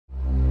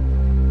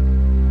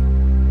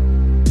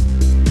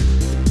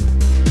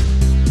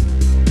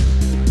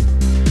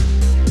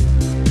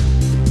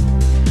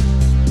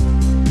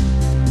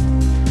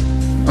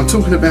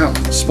talking about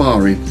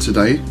sparring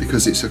today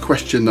because it's a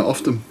question that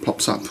often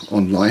pops up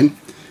online.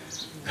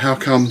 How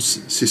comes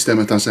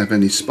Systema doesn't have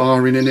any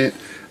sparring in it,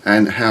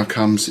 and how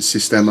comes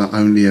Systema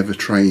only ever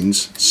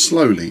trains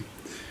slowly?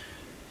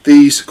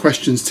 These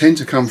questions tend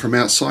to come from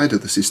outside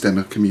of the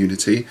Systema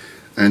community,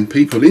 and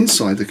people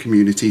inside the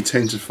community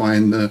tend to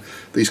find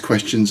these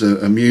questions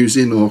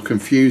amusing or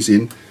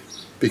confusing,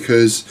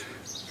 because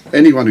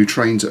anyone who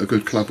trains at a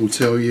good club will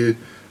tell you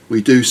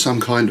we do some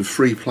kind of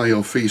free play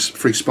or free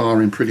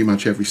sparring pretty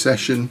much every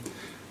session,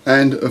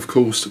 and of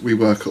course we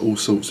work at all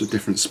sorts of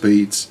different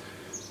speeds.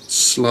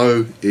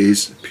 Slow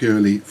is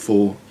purely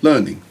for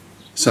learning.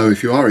 So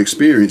if you are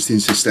experienced in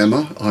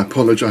Systema, I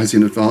apologise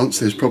in advance,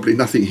 there's probably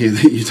nothing here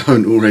that you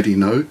don't already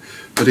know.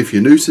 But if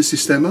you're new to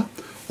Systema,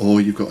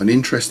 or you've got an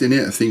interest in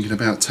it, are thinking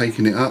about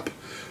taking it up,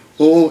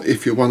 or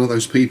if you're one of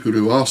those people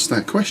who asked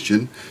that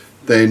question,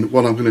 then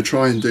what I'm going to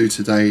try and do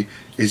today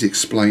is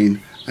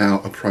explain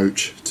our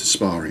approach to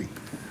sparring.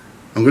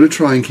 I'm going to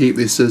try and keep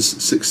this as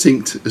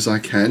succinct as I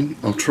can.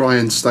 I'll try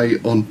and stay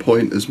on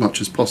point as much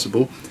as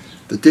possible.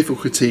 The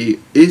difficulty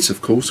is,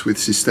 of course, with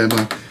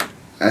Systema,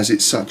 as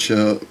it's such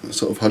a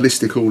sort of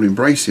holistic,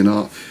 all-embracing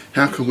art,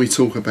 how can we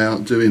talk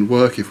about doing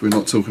work if we're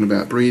not talking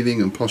about breathing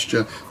and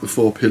posture, the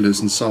 4 pillars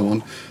and so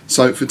on.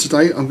 So for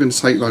today I'm going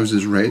to take those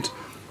as read.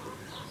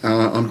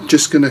 I'm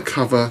just going to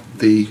cover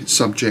the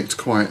subject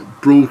quite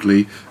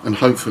broadly and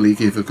hopefully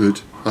give a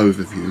good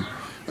overview.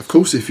 Of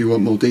course, if you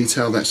want more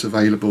detail, that's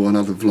available on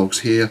other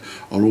vlogs here,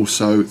 or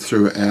also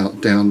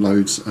throughout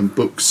downloads and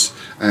books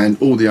and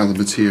all the other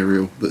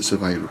material that's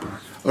available.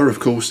 Or of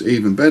course,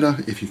 even better,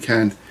 if you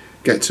can,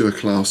 get to a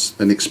class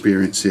and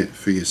experience it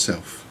for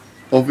yourself.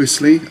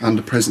 Obviously,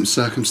 under present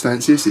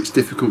circumstances, it's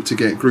difficult to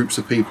get groups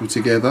of people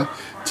together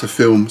to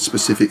film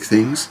specific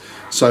things,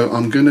 so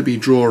I'm going to be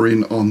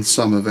drawing on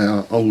some of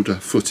our older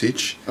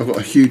footage. I've got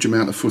a huge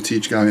amount of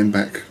footage going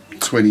back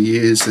 20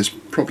 years, there's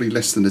probably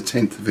less than a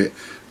tenth of it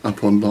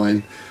up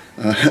online,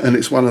 and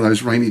it's one of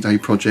those rainy day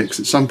projects.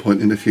 At some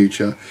point in the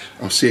future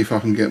I'll see if I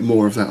can get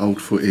more of that old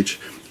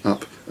footage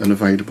up and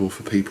available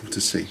for people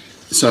to see.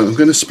 So I'm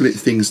going to split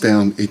things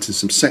down into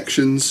some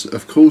sections.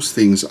 Of course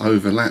things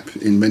overlap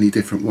in many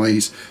different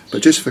ways,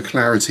 but just for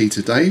clarity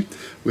today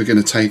we're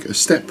going to take a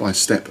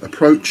step-by-step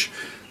approach.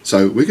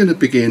 So we're going to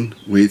begin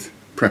with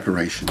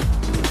preparation.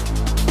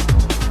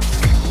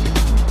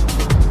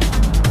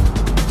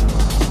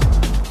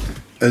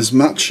 As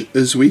much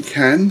as we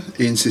can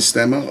in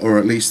Systema, or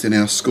at least in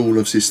our school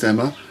of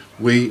Systema,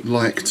 we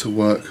like to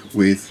work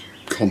with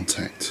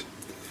contact.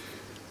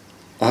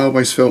 I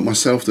always felt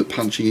myself that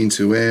punching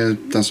into air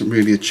doesn't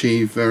really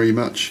achieve very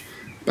much.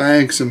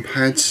 Bags and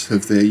pads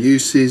have their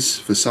uses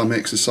for some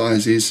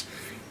exercises,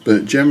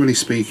 but generally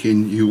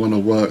speaking you want to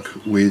work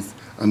with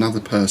another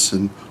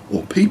person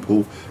or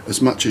people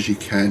as much as you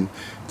can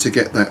to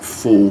get that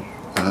full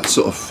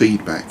sort of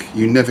feedback.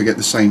 You never get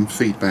the same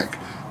feedback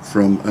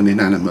from an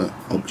inanimate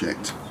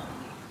object.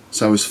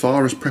 So as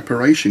far as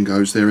preparation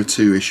goes, there are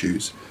 2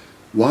 issues.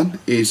 One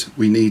is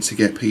we need to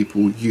get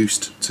people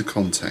used to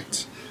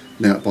contact.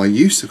 Now by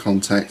used to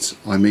contact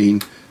I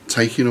mean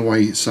taking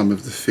away some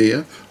of the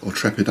fear or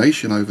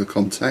trepidation over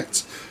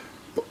contact,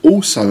 but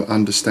also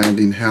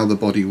understanding how the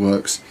body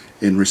works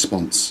in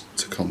response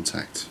to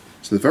contact.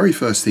 So the very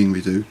first thing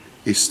we do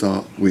is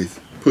start with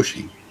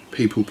pushing.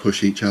 People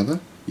push each other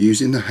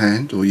using the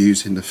hand or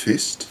using the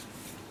fist.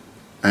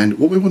 And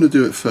what we want to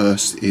do at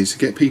first is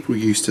get people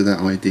used to that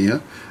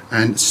idea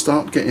and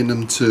start getting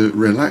them to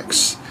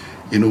relax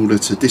in order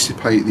to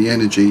dissipate the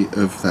energy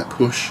of that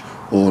push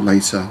or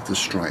later the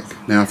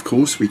strike. Now of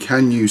course we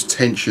can use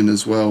tension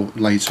as well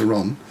later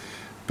on,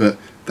 but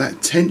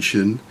that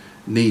tension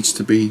needs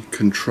to be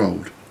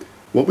controlled.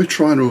 What we're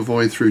trying to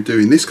avoid through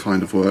doing this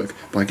kind of work,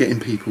 by getting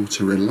people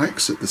to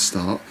relax at the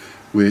start,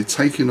 we're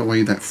taking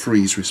away that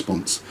freeze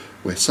response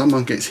where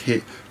someone gets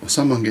hit or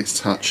someone gets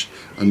touched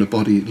and the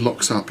body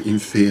locks up in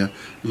fear,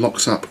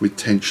 locks up with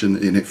tension,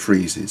 and it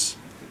freezes.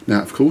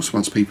 Now of course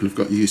once people have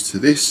got used to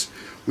this,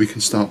 we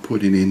can start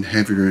putting in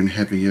heavier and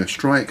heavier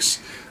strikes,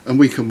 and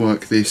we can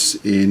work this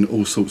in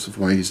all sorts of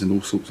ways and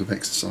all sorts of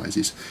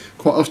exercises.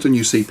 Quite often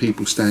you see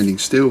people standing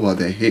still while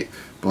they're hit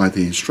by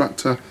the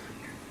instructor.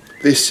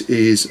 This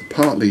is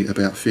partly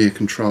about fear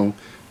control,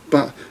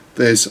 but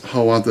there's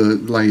whole other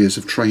layers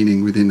of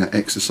training within that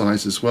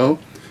exercise as well,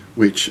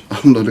 which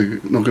I'm not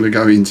going to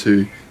go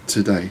into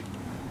today.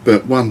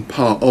 But one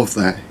part of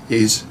that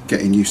is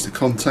getting used to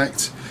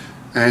contact,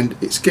 and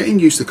it's getting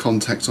used to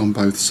contact on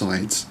both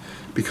sides,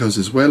 because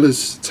as well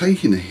as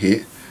taking a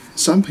hit,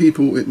 some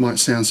people, it might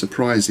sound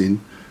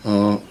surprising,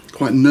 are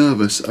quite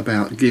nervous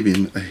about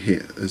giving a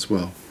hit as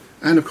well.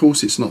 And of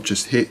course it's not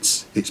just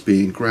hits, it's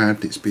being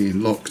grabbed, it's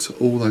being locked,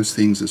 all those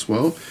things as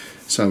well.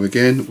 So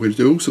again, we'll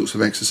do all sorts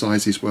of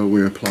exercises where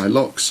we apply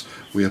locks,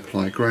 we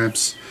apply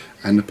grabs,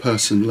 and the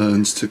person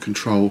learns to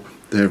control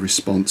their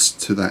response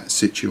to that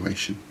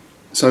situation.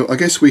 So I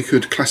guess we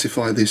could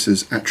classify this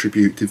as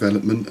attribute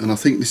development, and I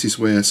think this is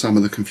where some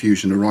of the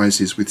confusion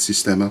arises with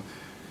Systema.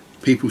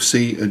 People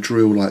see a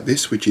drill like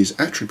this, which is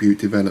attribute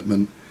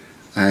development,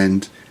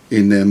 and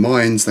in their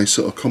minds they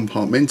sort of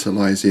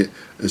compartmentalise it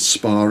as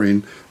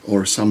sparring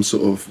or some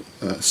sort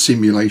of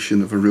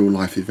simulation of a real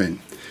life event.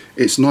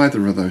 It's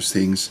neither of those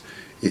things.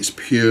 It's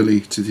purely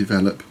to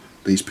develop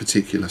these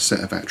particular set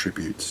of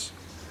attributes.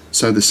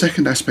 So the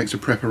second aspect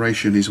of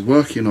preparation is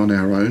working on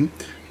our own,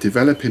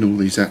 developing all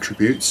these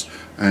attributes,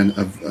 and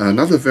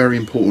another very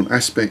important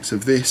aspect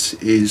of this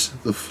is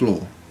the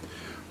floor.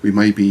 We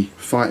may be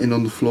fighting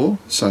on the floor,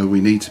 so we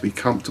need to be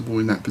comfortable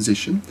in that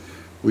position.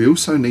 We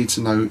also need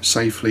to know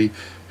safely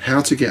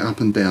how to get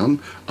up and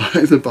down,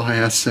 either by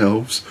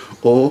ourselves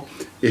or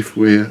if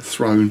we're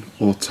thrown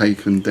or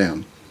taken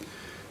down.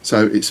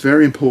 So it's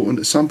very important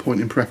at some point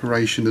in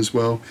preparation as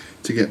well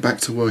to get back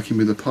to working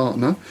with a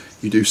partner.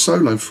 You do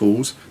solo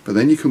falls, but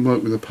then you can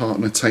work with a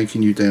partner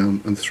taking you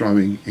down and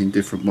throwing in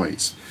different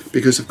ways.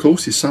 Because of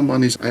course, if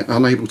someone is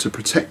unable to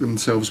protect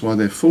themselves while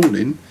they're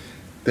falling,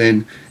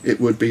 then it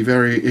would be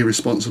very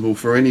irresponsible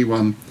for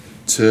anyone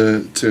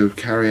to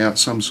carry out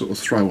some sort of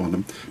throw on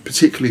them,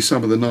 particularly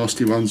some of the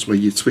nasty ones where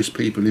you twist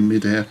people in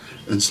midair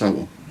and so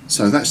on.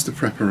 So that's the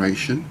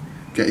preparation,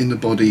 getting the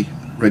body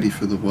ready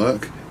for the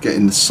work,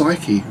 getting the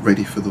psyche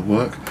ready for the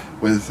work,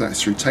 whether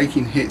that's through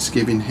taking hits,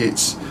 giving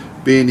hits,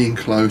 being in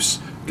close,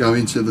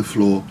 going to the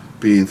floor,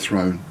 being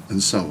thrown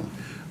and so on.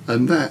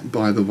 And that,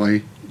 by the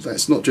way,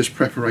 that's not just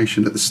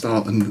preparation at the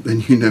start and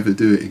then you never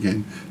do it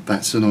again.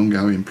 That's an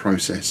ongoing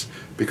process,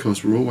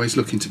 because we're always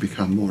looking to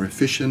become more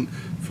efficient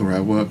for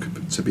our work,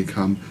 to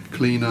become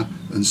cleaner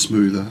and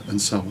smoother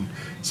and so on.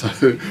 So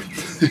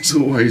there's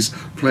always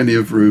plenty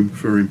of room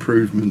for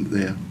improvement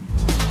there.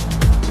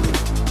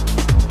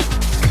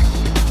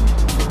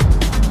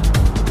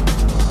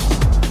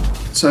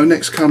 So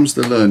next comes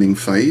the learning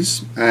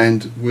phase,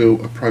 and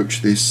we'll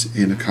approach this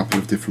in a couple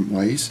of different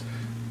ways.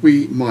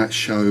 We might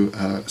show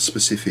a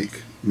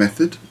specific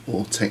method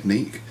or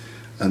technique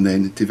and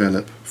then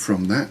develop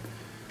from that.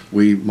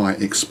 We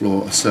might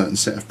explore a certain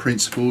set of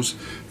principles,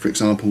 for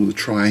example the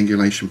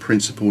triangulation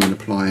principle in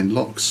applying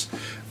locks,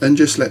 and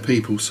just let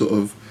people sort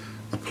of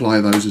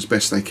apply those as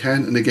best they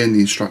can, and again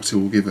the instructor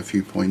will give a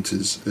few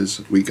pointers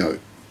as we go.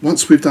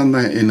 Once we've done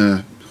that in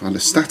a kind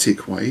of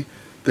static way,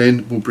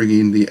 then we'll bring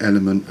in the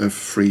element of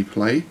free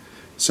play.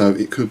 So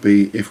it could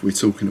be, if we're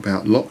talking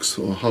about locks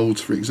or holds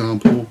for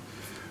example,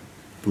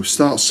 we'll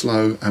start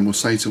slow and we'll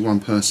say to one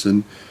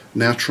person,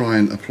 now try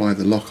and apply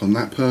the lock on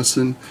that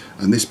person,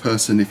 and this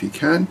person, if he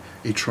can,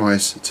 he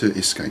tries to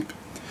escape.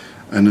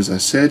 And as I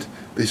said,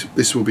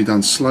 this will be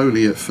done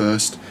slowly at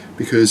first,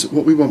 because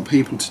what we want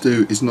people to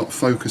do is not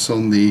focus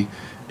on the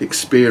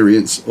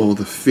experience or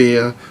the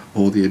fear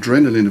or the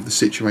adrenaline of the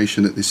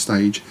situation at this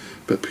stage,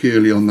 but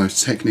purely on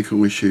those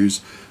technical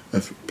issues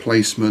of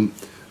placement,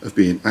 of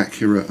being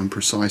accurate and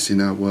precise in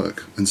our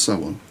work and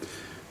so on.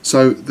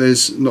 So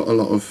there's not a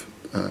lot of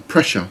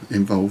pressure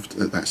involved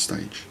at that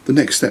stage. The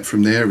next step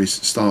from there is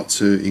start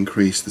to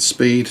increase the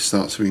speed,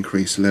 start to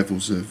increase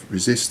levels of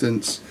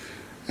resistance,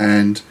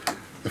 and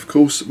of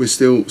course we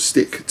still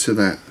stick to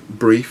that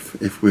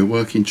brief. If we're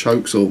working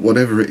chokes or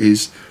whatever it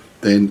is,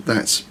 then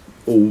that's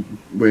all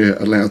we're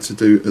allowed to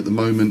do at the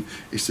moment,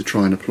 is to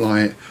try and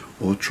apply it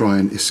or try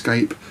and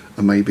escape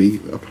and maybe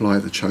apply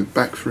the choke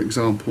back, for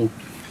example.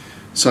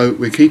 So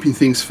we're keeping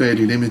things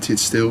fairly limited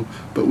still,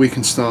 but we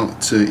can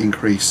start to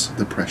increase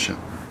the pressure.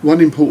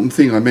 One important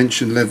thing, I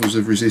mentioned levels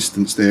of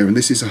resistance there, and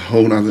this is a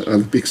whole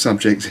other big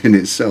subject in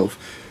itself,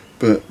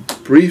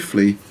 but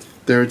briefly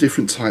there are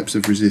different types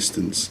of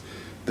resistance.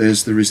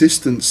 There's the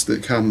resistance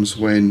that comes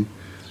when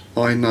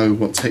I know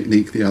what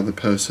technique the other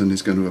person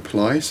is going to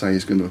apply. Say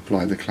he's going to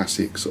apply the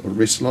classic sort of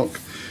wrist lock,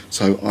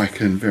 so I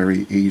can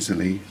very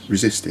easily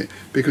resist it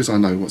because I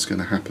know what's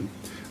going to happen.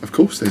 Of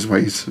course there's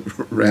ways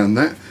around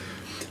that.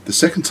 The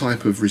second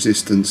type of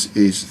resistance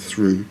is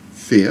through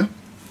fear,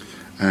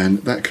 and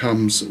that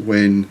comes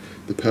when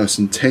the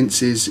person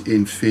tenses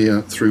in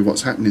fear through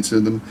what's happening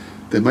to them.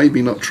 They're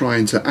maybe not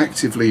trying to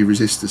actively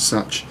resist as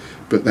such,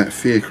 but that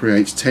fear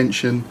creates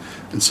tension,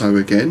 and so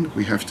again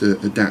we have to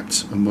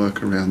adapt and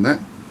work around that.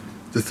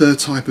 The third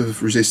type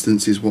of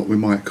resistance is what we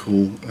might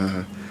call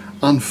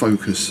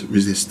unfocused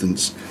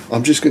resistance.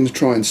 I'm just going to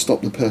try and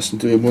stop the person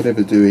doing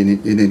whatever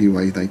doing in any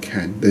way they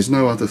can. There's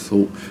no other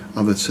thought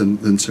other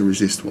than to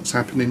resist what's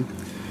happening.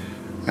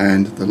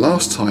 And the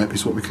last type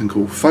is what we can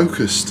call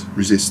focused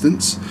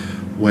resistance,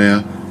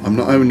 where I'm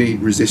not only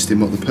resisting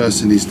what the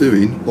person is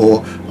doing,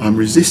 or I'm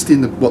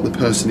resisting what the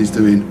person is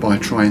doing by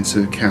trying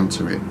to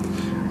counter it.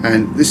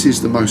 And this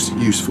is the most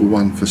useful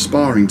one for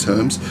sparring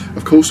terms.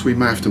 Of course we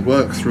may have to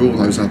work through all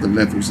those other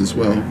levels as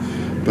well,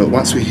 but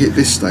once we hit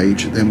this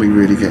stage, then we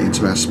really get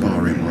into our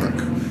sparring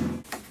work.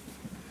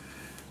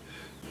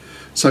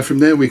 So from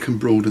there we can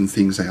broaden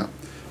things out.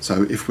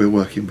 So if we're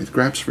working with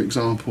grabs, for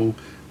example,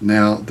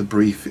 now the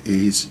brief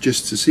is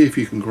just to see if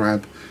you can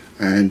grab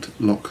and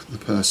lock the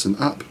person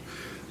up.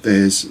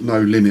 There's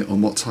no limit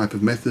on what type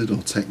of method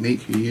or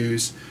technique you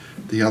use.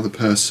 The other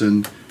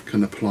person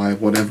can apply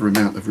whatever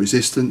amount of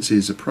resistance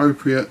is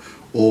appropriate,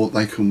 or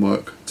they can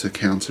work to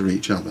counter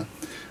each other.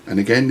 And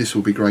again, this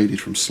will be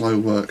graded from slow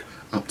work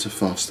up to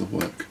faster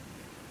work.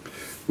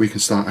 we can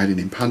start adding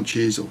in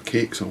punches or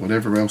kicks or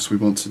whatever else we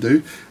want to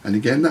do, and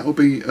again that will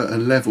be at a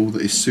level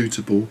that is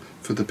suitable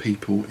for the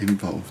people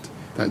involved.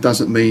 That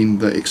doesn't mean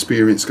that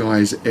experienced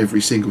guys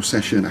every single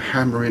session are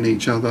hammering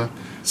each other.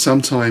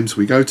 Sometimes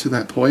we go to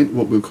that point,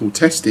 what we'll call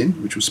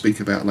testing, which we'll speak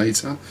about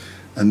later,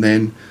 and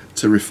then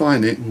to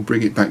refine it, we'll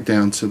bring it back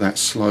down to that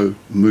slow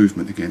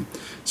movement again.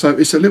 So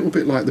it's a little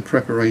bit like the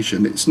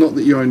preparation. It's not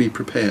that you only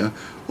prepare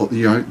or that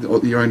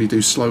you only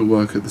do slow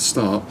work at the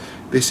start.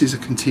 This is a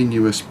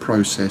continuous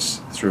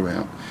process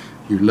throughout.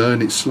 You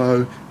learn it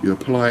slow, you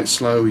apply it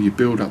slow, you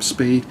build up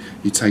speed,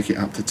 you take it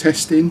up to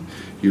testing,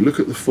 you look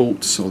at the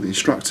faults, or the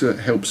instructor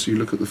helps you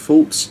look at the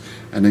faults,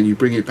 and then you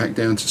bring it back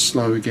down to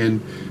slow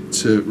again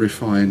to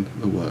refine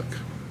the work.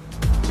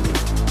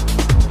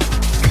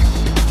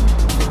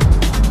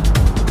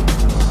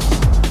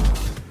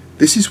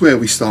 This is where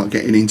we start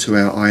getting into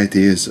our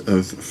ideas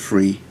of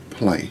free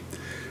play.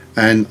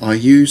 And I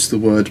use the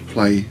word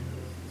play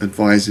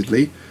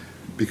advisedly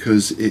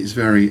because it is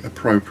very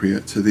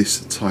appropriate to this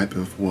type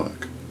of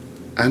work.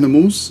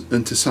 Animals,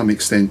 and to some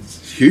extent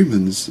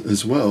humans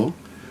as well,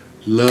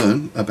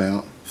 learn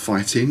about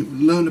fighting,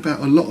 learn about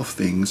a lot of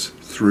things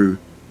through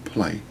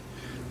play.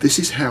 This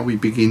is how we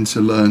begin to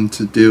learn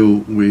to deal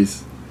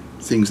with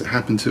things that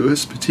happen to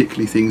us,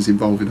 particularly things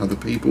involving other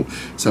people.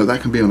 So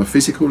that can be on a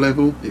physical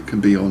level, it can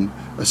be on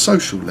a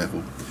social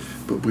level,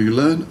 but we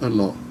learn a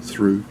lot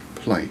through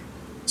play.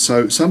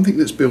 So something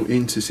that's built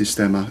into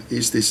Systema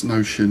is this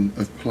notion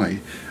of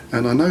play,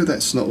 and I know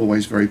that's not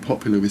always very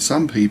popular with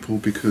some people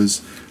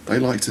because they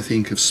like to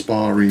think of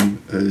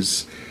sparring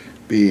as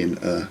being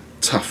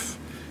tough.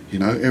 You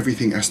know,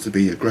 everything has to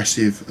be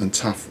aggressive and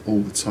tough all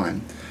the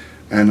time,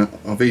 and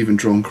I've even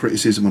drawn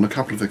criticism on a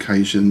couple of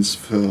occasions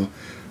for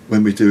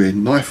when we're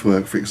doing knife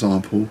work, for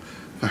example,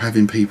 for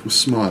having people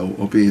smile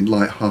or being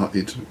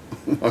light-hearted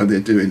while they're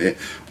doing it.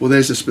 Well,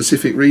 there's a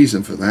specific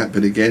reason for that,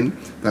 but again,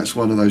 that's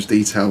one of those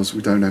details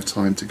we don't have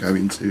time to go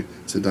into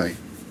today.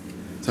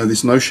 So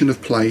this notion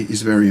of play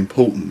is very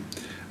important,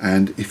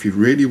 and if you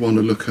really want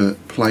to look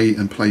at play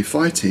and play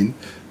fighting,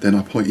 then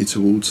I point you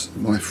towards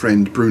my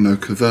friend Bruno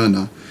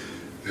Caverna,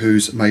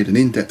 who's made an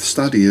in-depth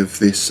study of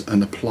this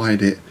and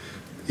applied it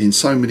in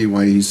so many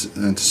ways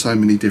and to so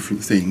many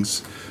different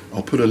things.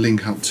 I'll put a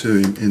link up to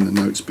him in the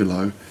notes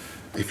below.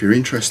 If you're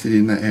interested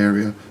in that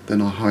area, then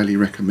I highly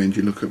recommend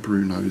you look at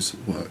Bruno's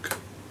work.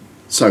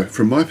 So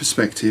from my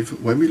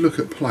perspective, when we look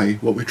at play,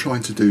 what we're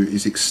trying to do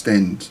is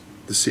extend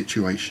the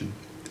situation.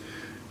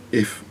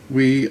 If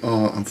we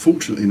are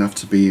unfortunate enough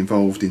to be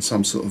involved in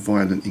some sort of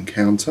violent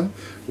encounter,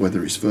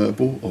 whether it's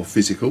verbal or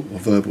physical, or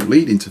verbal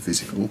leading to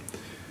physical,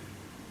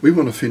 we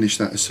want to finish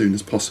that as soon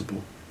as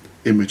possible,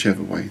 in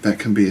whichever way. That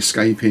can be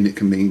escaping, it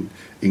can mean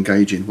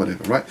engaging,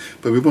 whatever, right?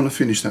 But we want to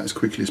finish that as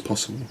quickly as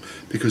possible,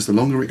 because the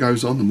longer it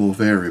goes on, the more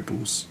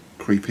variables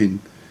creep in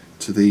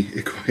to the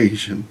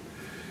equation.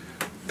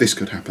 This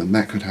could happen,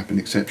 that could happen,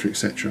 etc.,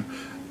 etc.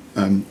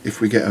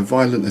 If we get a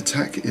violent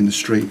attack in the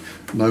street,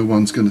 no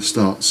one's going to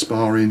start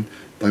sparring.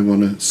 They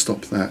want to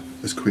stop that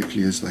as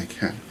quickly as they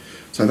can.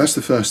 So that's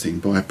the first thing.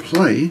 By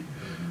play,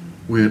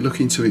 we're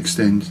looking to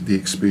extend the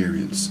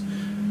experience.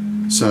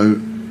 So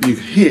you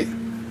hit,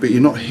 but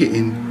you're not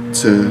hitting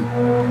to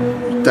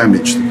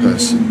damage the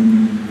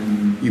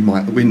person. You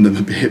might win them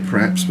a bit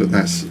perhaps, but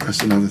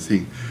that's another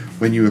thing.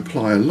 When you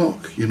apply a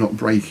lock, you're not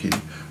breaking.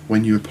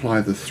 When you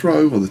apply the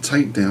throw or the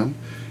takedown,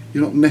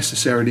 you're not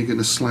necessarily going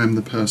to slam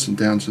the person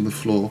down to the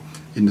floor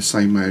in the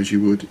same way as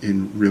you would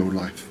in real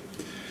life.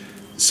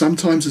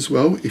 Sometimes as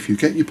well, if you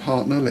get your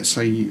partner, let's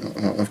say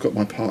I've got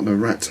my partner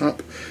wrapped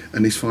up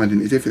and he's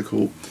finding it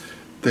difficult,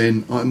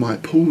 then I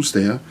might pause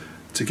there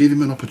to give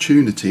him an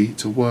opportunity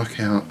to work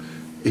out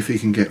if he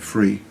can get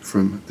free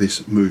from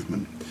this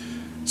movement.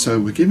 So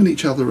we're giving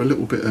each other a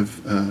little bit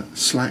of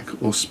slack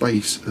or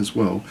space as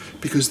well,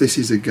 because this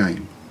is a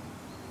game.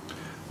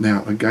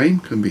 Now a game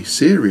can be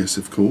serious,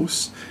 of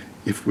course.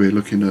 If we're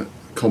looking at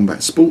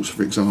combat sports,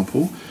 for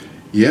example,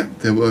 yeah,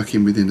 they're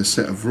working within a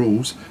set of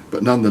rules,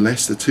 but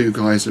nonetheless the two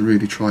guys are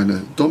really trying to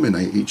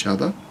dominate each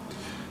other.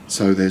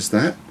 So there's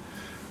that.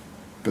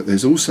 But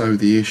there's also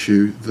the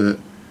issue that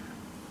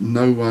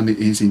no one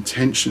is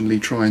intentionally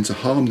trying to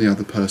harm the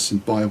other person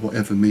by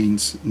whatever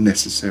means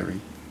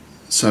necessary.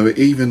 So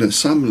even at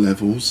some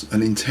levels,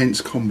 an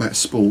intense combat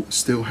sport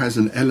still has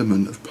an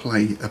element of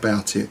play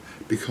about it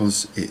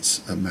because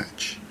it's a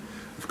match.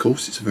 Of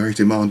course, it's a very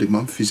demanding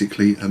one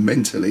physically and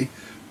mentally,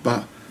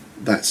 but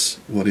that's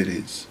what it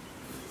is.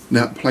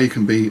 Now, play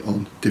can be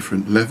on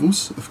different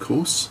levels, of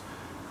course.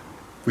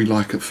 We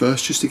like at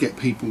first just to get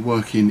people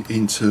working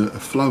into a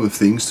flow of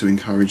things to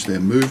encourage their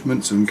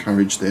movement, to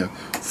encourage their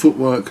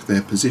footwork,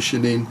 their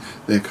positioning,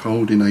 their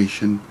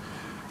coordination.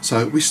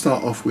 So we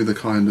start off with a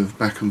kind of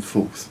back and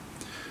forth.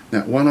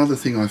 Now, one other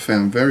thing I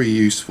found very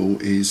useful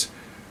is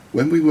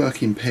when we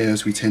work in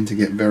pairs, we tend to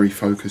get very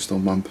focused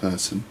on one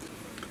person.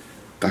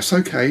 That's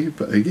okay,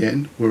 but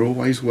again, we're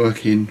always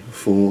working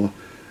for,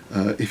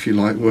 if you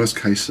like, worst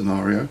case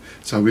scenario.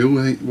 So we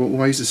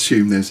always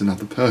assume there's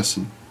another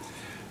person.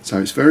 So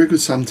it's very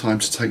good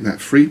sometimes to take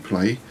that free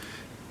play,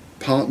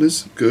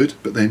 partners, good,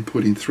 but then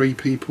put in 3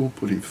 people,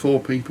 put in 4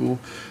 people,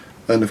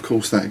 and of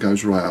course that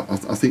goes right up.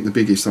 I think the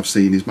biggest I've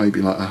seen is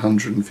maybe like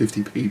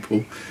 150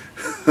 people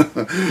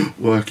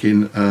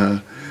working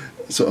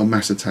sort of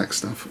mass attack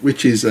stuff,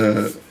 which is,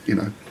 you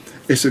know,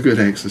 it's a good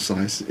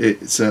exercise.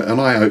 It's an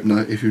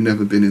eye-opener if you've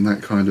never been in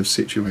that kind of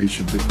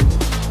situation before.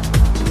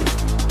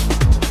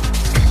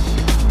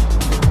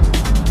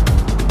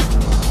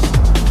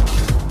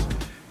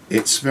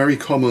 It's very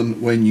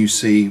common when you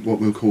see what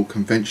we'll call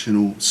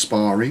conventional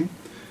sparring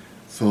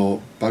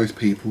for both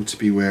people to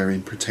be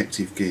wearing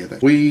protective gear.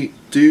 We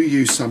do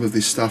use some of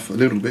this stuff a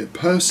little bit.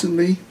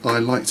 Personally, I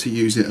like to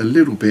use it a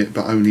little bit,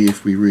 but only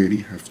if we really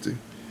have to.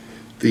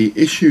 The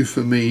issue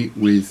for me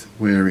with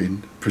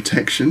wearing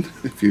protection,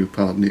 if you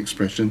pardon the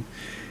expression,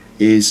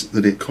 is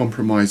that it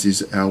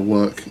compromises our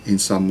work in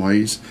some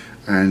ways,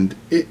 and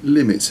it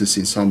limits us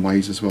in some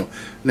ways as well.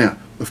 Now,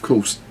 of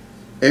course,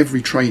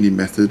 every training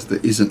method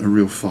that isn't a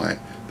real fight,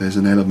 there's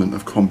an element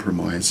of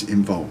compromise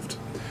involved.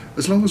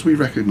 As long as we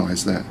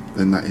recognise that,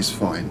 then that is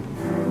fine.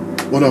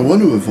 What I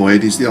want to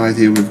avoid is the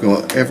idea we've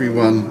got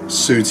everyone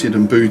suited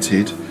and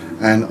booted,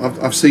 and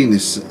I've seen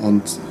this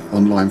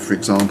online, for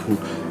example.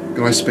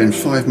 Guys spend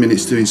 5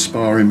 minutes doing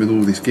sparring with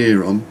all this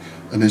gear on,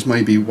 and there's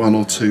maybe 1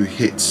 or 2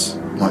 hits,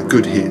 like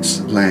good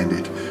hits,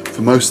 landed.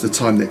 For most of the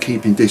time they're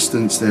keeping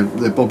distance,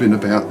 they're bobbing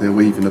about, they're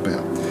weaving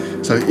about.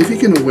 So if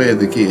you're going to wear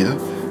the gear,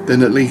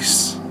 then at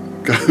least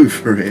go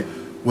for it.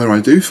 Where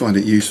I do find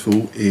it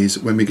useful is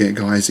when we get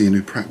guys in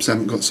who perhaps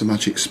haven't got so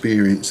much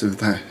experience of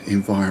that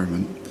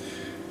environment.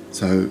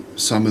 So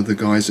some of the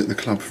guys at the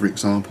club, for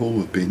example,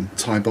 have been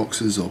Thai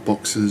boxers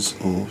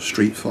or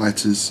street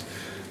fighters.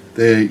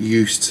 They're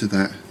used to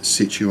that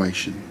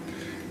situation.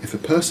 If a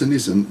person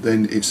isn't,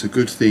 then it's a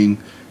good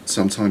thing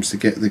sometimes to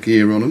get the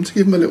gear on them, to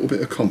give them a little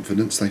bit of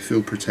confidence, they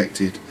feel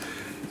protected,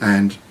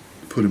 and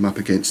put them up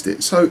against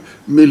it. So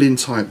milling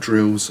type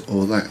drills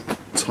or that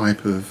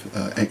type of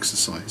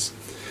exercise.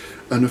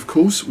 And of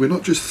course we're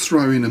not just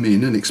throwing them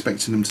in and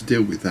expecting them to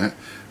deal with that,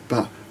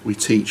 but we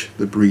teach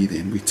the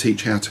breathing, we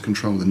teach how to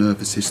control the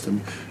nervous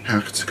system,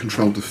 how to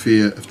control the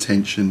fear of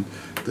tension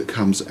that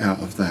comes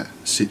out of that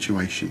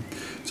situation.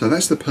 So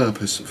that's the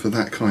purpose for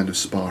that kind of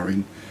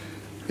sparring.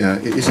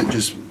 It isn't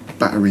just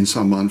battering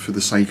someone for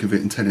the sake of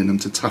it and telling them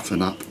to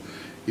toughen up.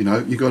 You know,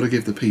 you've got to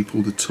give the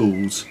people the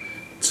tools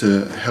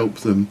to help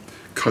them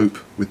cope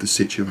with the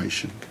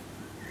situation.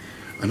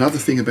 Another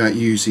thing about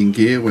using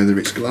gear, whether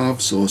it's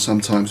gloves or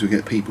sometimes we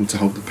get people to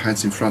hold the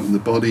pads in front of the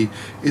body,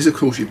 is of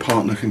course your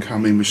partner can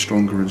come in with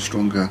stronger and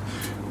stronger,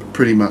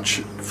 pretty much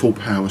full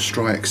power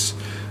strikes.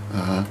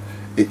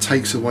 It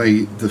takes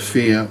away the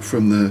fear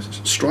from the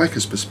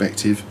striker's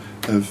perspective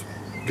of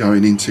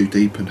going in too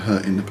deep and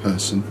hurting the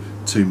person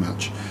too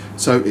much.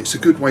 So it's a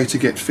good way to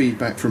get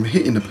feedback from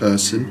hitting a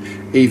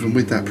person, even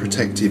with that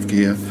protective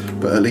gear,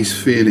 but at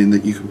least feeling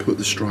that you can put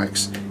the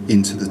strikes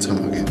into the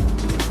target.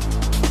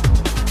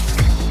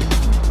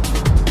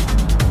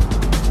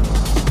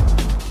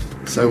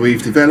 So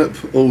we've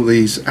developed all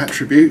these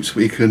attributes.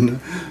 We can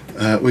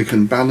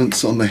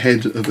balance on the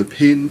head of a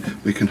pin,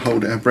 we can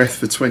hold our breath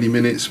for 20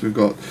 minutes, we've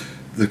got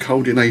the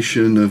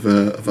coordination of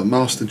a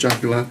master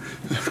juggler.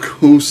 Of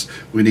course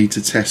we need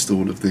to test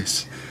all of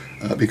this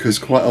because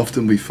quite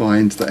often we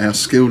find that our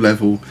skill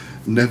level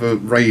never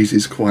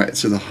raises quite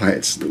to the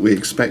heights that we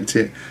expect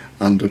it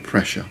under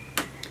pressure.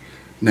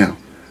 Now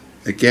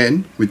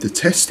again, with the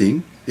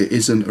testing, it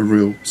isn't a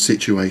real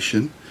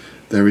situation.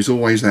 There is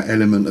always that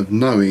element of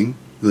knowing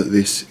that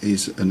this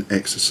is an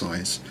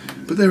exercise,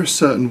 but there are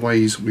certain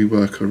ways we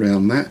work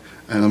around that,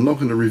 and I'm not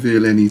going to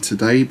reveal any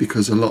today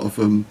because a lot of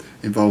them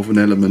involve an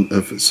element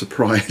of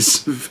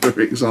surprise,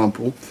 for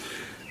example.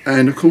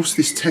 And of course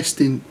this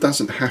testing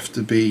doesn't have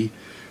to be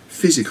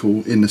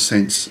physical in the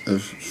sense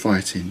of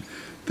fighting.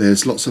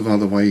 There's lots of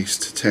other ways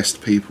to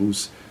test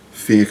people's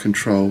fear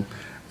control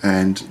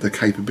and the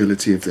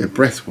capability of their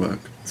breath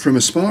work. From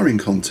a sparring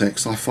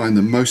context, I find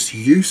the most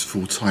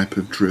useful type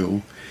of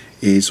drill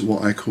is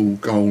what I call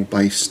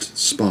goal-based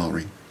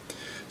sparring.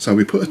 So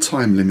we put a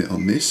time limit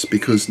on this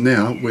because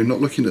now we're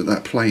not looking at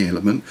that play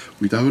element.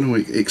 We don't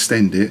want to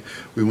extend it.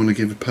 We want to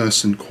give a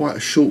person quite a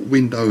short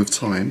window of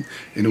time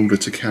in order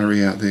to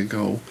carry out their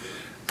goal.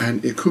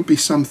 And it could be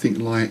something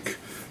like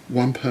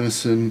one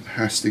person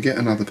has to get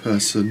another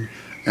person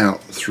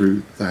out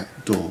through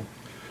that door.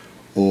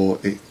 Or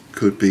it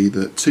could be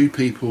that 2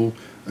 people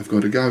have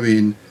got to go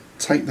in,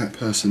 take that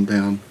person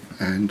down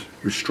and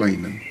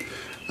restrain them.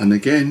 And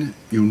again,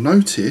 you'll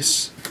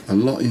notice a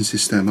lot in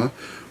Systema,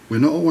 we're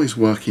not always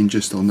working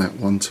just on that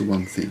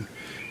one-to-one thing.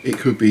 It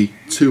could be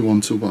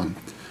 2-on-1.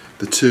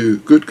 The 2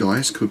 good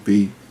guys could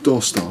be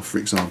door staff, for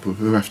example,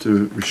 who have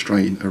to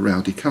restrain a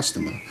rowdy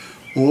customer.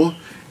 Or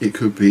it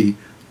could be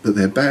that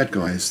they're bad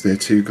guys, they're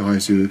 2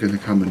 guys who are going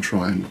to come and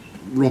try and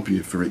rob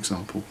you, for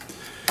example.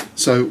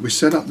 So we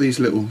set up these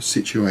little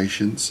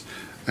situations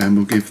and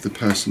we'll give the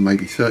person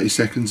maybe 30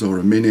 seconds or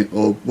a minute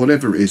or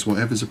whatever it is,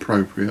 whatever's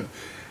appropriate,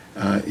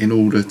 in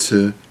order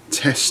to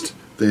test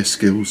their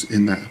skills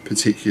in that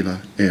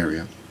particular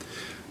area.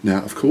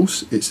 Now of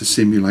course it's a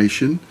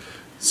simulation,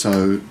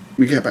 so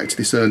we get back to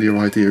this earlier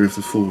idea of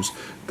the falls.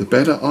 The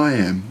better I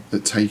am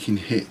at taking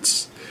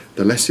hits,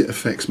 the less it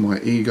affects my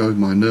ego,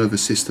 my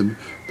nervous system,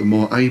 the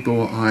more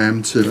able I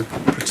am to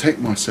protect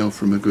myself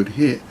from a good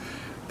hit,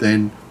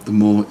 then the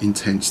more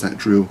intense that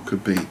drill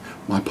could be.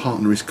 My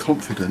partner is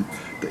confident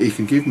that he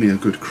can give me a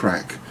good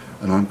crack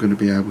and I'm going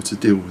to be able to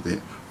deal with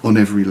it on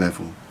every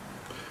level.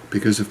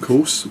 Because of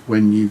course,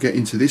 when you get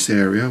into this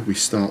area, we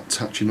start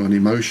touching on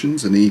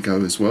emotions and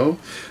ego as well.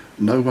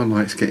 No one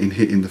likes getting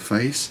hit in the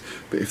face,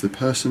 but if the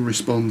person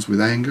responds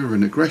with anger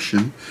and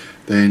aggression,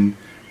 then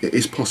it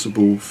is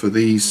possible for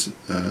these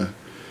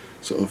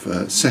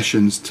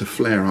sessions to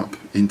flare up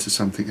into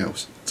something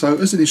else. So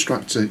as an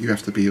instructor, you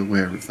have to be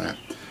aware of that.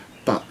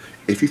 But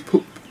if you've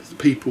put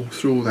people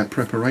through all that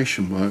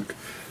preparation work,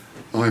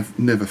 I've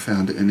never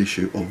found it an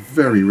issue, or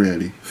very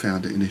rarely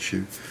found it an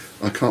issue.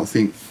 I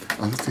think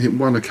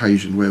one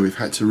occasion where we've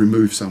had to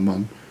remove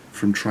someone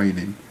from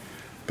training.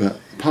 But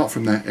apart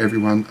from that,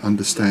 everyone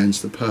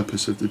understands the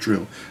purpose of the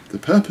drill. The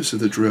purpose of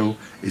the drill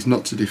is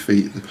not to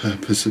defeat the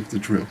purpose of the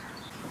drill.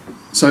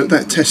 So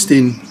that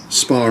testing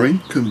sparring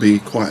can be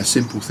quite a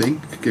simple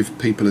thing, give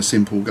people a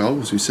simple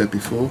goal, as we said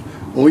before,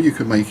 or you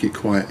can make it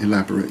quite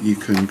elaborate. You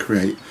can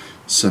create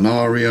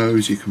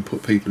scenarios, you can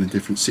put people in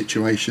different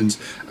situations,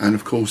 and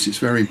of course it's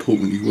very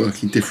important you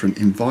work in different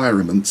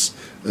environments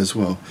as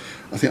well.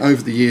 I think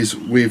over the years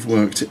we've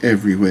worked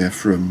everywhere,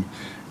 from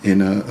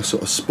in a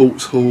sort of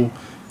sports hall,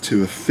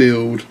 to a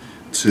field,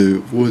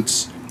 to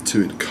woods,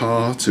 to a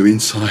car, to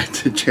inside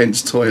the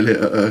gents' toilet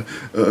at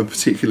a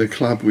particular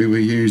club we were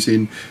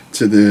using,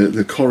 to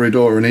the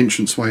corridor and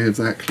entranceway of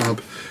that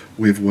club.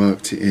 We've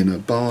worked in a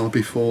bar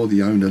before,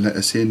 the owner let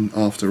us in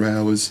after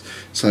hours,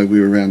 so we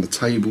were around the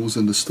tables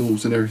and the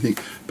stalls and everything.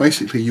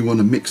 Basically you want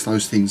to mix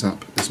those things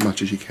up as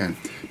much as you can,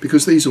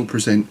 because these all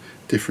present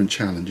different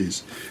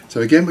challenges. So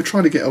again, we're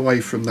trying to get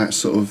away from that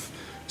sort of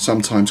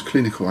sometimes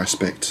clinical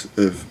aspect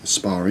of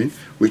sparring,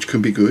 which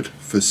can be good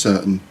for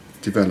certain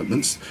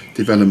development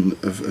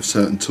of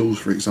certain tools,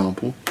 for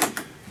example.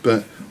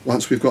 But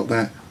once we've got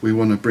that, we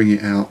want to bring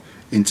it out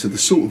into the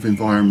sort of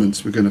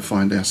environments we're going to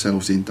find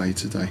ourselves in day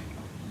to day.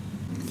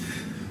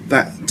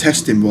 That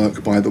testing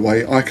work, by the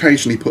way, I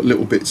occasionally put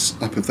little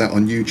bits up of that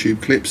on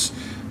YouTube clips,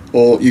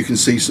 or you can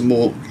see some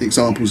more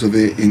examples of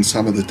it in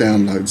some of the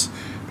downloads.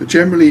 But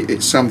generally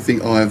it's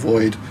something I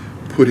avoid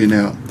putting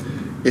out.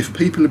 If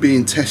people are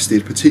being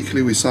tested,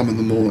 particularly with some of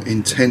the more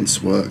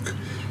intense work,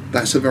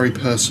 that's a very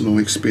personal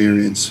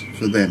experience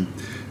for them.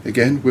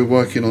 Again, we're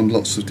working on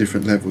lots of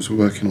different levels. We're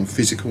working on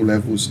physical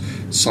levels,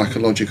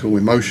 psychological,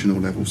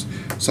 emotional levels.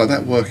 So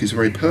that work is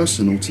very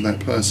personal to that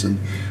person.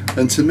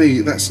 And to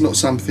me, that's not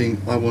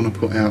something I want to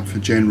put out for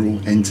general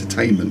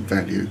entertainment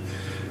value.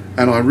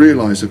 And I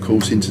realise, of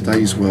course, in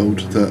today's world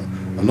that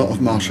a lot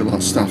of martial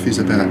arts stuff is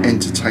about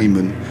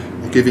entertainment,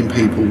 giving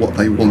people what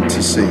they want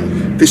to see.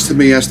 This to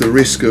me has the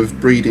risk of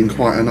breeding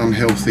quite an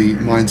unhealthy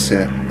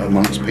mindset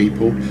amongst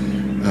people,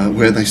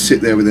 where they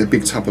sit there with their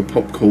big tub of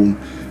popcorn,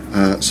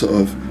 sort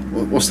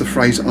of, what's the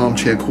phrase,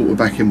 armchair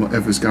quarterbacking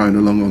whatever's going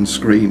along on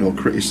screen, or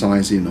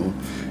criticising, or,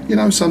 you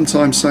know,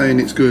 sometimes saying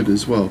it's good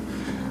as well.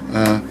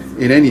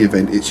 In any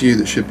event, it's you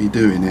that should be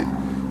doing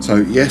it. So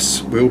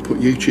yes, we'll put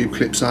YouTube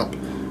clips up.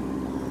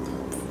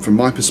 From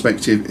my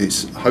perspective,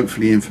 it's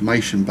hopefully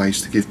information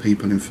based, to give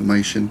people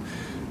information,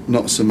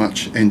 not so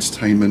much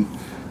entertainment.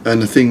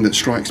 And the thing that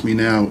strikes me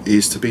now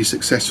is, to be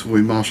successful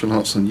in martial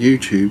arts on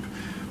YouTube,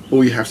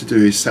 all you have to do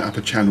is set up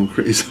a channel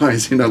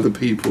criticising other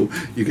people.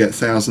 You get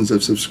thousands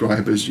of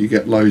subscribers, you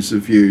get loads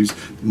of views.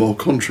 The more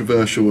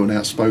controversial and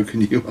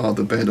outspoken you are,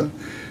 the better.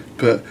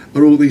 But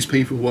are all these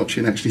people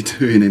watching actually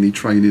doing any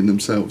training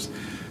themselves?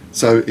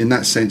 So in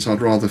that sense,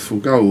 I'd rather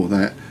forego all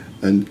that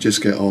and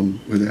just get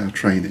on with our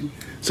training.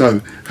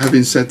 So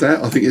having said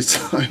that, I think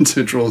it's time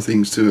to draw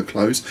things to a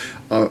close.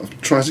 I'll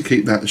try to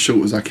keep that as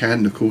short as I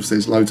can. Of course,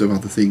 there's loads of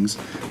other things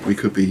we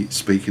could be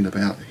speaking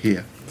about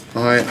here.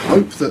 I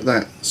hope that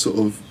that sort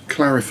of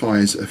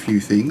clarifies a few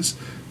things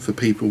for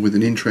people with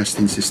an interest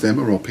in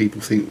Systema, or people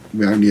think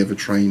we only ever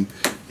train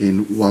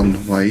in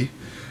one way.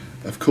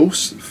 Of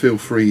course, feel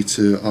free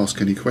to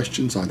ask any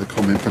questions, either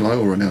comment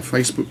below or on our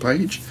Facebook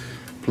page.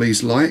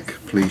 Please like,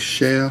 please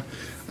share.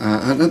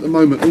 And at the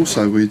moment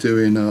also we're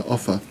doing an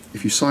offer.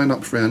 If you sign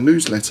up for our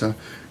newsletter,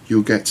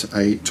 you'll get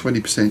a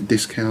 20%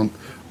 discount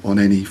on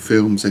any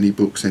films, any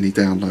books, any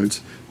downloads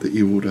that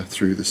you order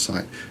through the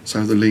site.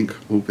 So the link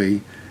will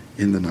be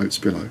in the notes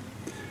below.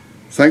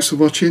 Thanks for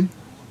watching.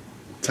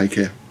 Take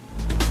care.